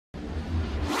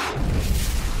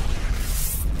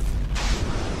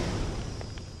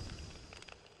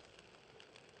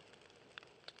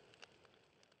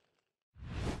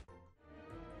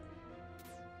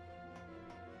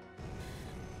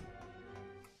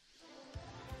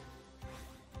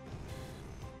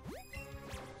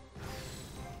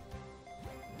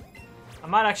I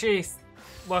might actually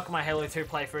work on my Halo 2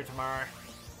 playthrough tomorrow.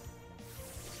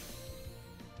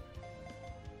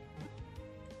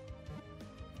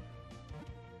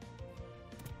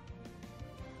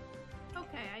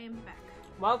 Okay, I am back.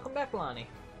 Welcome back, Lonnie.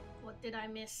 What did I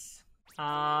miss?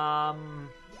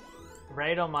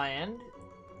 Raid on my end,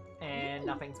 and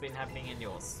nothing's been happening in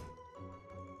yours.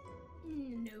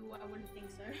 No, I wouldn't think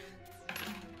so.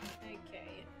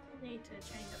 Okay, need to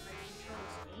change up my control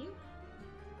scheme.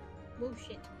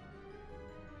 Bullshit.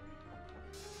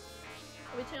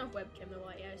 We turn off webcam the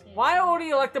white arrows. Why are all the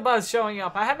Electabuzz showing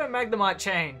up? I have a Magnemite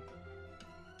chain.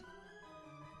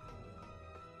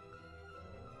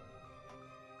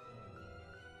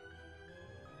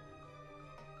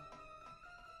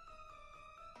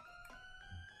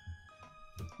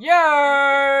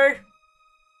 Yo!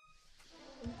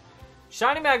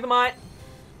 Shiny Magnemite.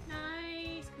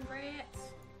 Nice, congrats.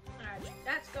 Alright,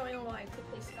 that's going on while I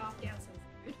quickly scarf down some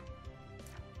food.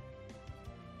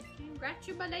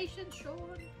 Congratulations,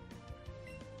 Sean.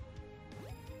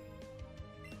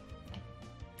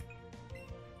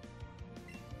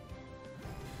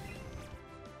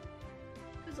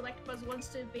 Because Electabuzz wants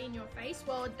to be in your face.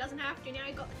 Well, it doesn't have to now.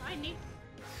 You got the tiny.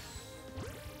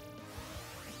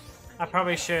 I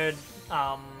probably should,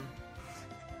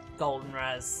 Golden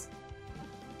Raz.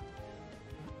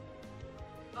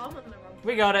 Oh, I'm on the wrong.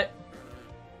 We got it.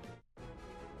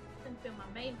 Didn't feel my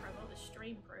main profile, the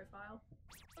stream profile.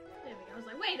 There we go. I was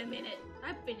like, wait a minute.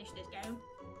 I finished this game.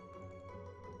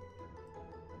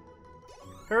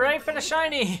 Hooray for the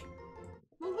shiny!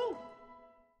 Woohoo!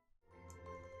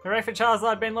 Hooray for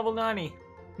Charizard being level 90.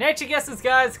 Nature guesses,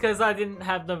 guys, because I didn't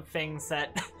have the thing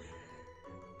set.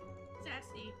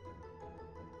 Sassy.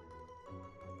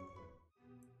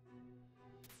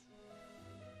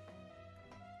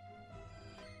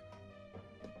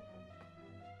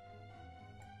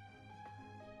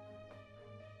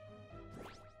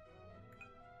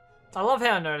 I love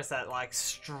how I noticed that, like,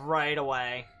 straight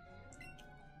away.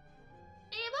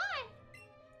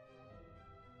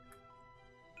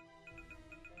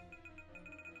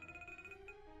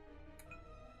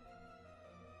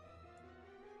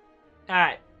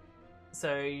 Alright.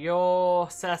 So, you're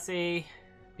sassy.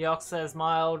 The Ox says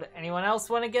mild. Anyone else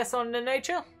want to guess on the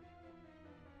nature?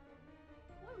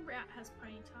 What route has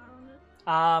Ponyta on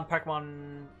it?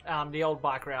 Pokemon, the old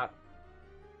bike route.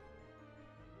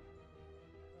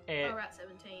 Oh, Route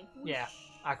 17. Yeah,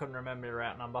 I couldn't remember the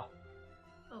route number.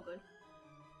 Oh, good.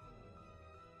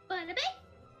 Wanna be?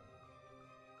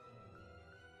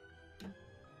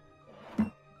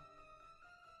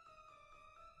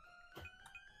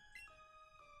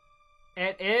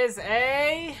 It is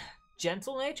a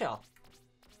gentle nature.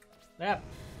 Yep.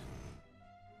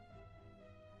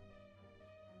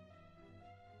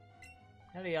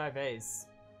 How are the IVs?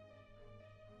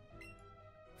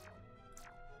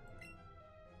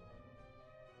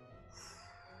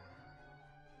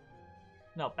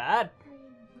 Not bad.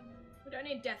 We don't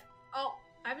need death. Oh,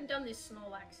 I haven't done this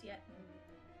Snorlax yet.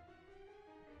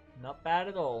 Not bad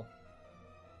at all.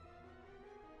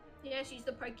 Yeah, she's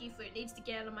the pokey foot. Needs to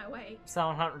get out of my way.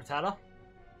 Someone hunt Rattata?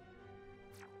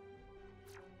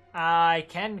 I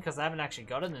can, because I haven't actually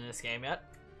got it in this game yet.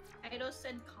 Ados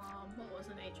said calm. What was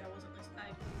the nature? I wasn't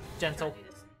listening. Gentle.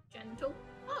 Gentle?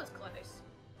 Oh, it's close.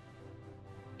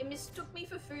 It mistook me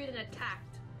for food and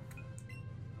attacked.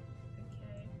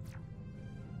 Okay.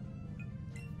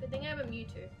 Good thing I have a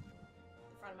Mewtwo in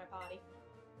front of my party.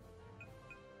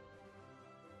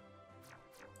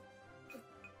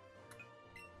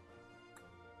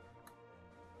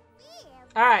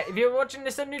 Alright, if you're watching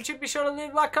this on YouTube, be sure to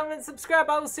leave a like, comment, and subscribe.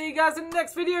 I will see you guys in the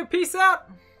next video. Peace out!